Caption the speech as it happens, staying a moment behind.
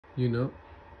you know.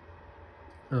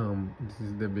 This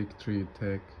is the big 3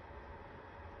 tech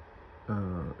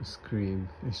screen,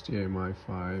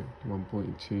 HDMI5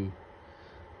 1.2.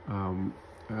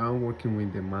 I'm working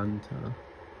with the Manta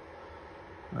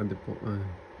at the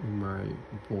in my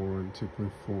Voron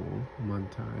 2.4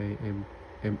 Manta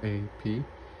MAP,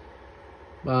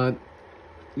 but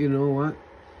you know what,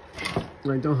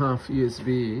 I don't have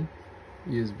USB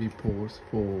ports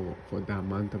for that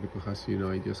Manta, because as you know,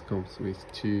 it just comes with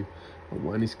 2.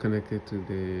 One is connected to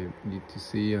the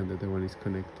UTC and the other one is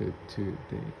connected to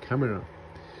the camera.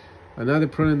 Another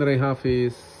problem that I have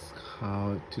is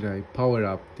how did I power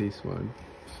up this one.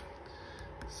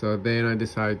 So then I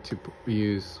decided to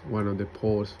use one of the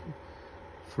ports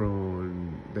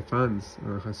from the fans.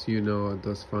 As you know,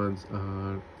 those fans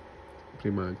are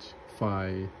pretty much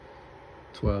 5,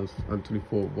 12 and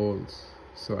 24 volts.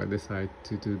 So I decided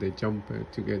to do the jumper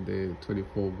to get the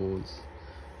 24 volts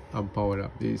and power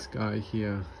up this guy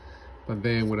here. But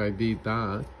then when I did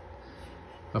that,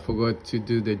 I forgot to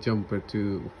do the jumper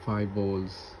to 5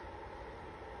 volts,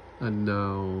 and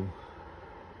now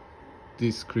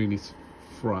this screen is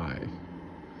fried.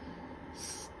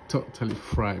 It's totally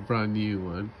fried, brand new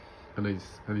one, and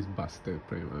it's busted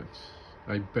pretty much.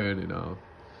 I burned it out.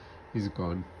 It's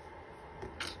gone.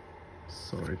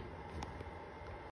 Sorry.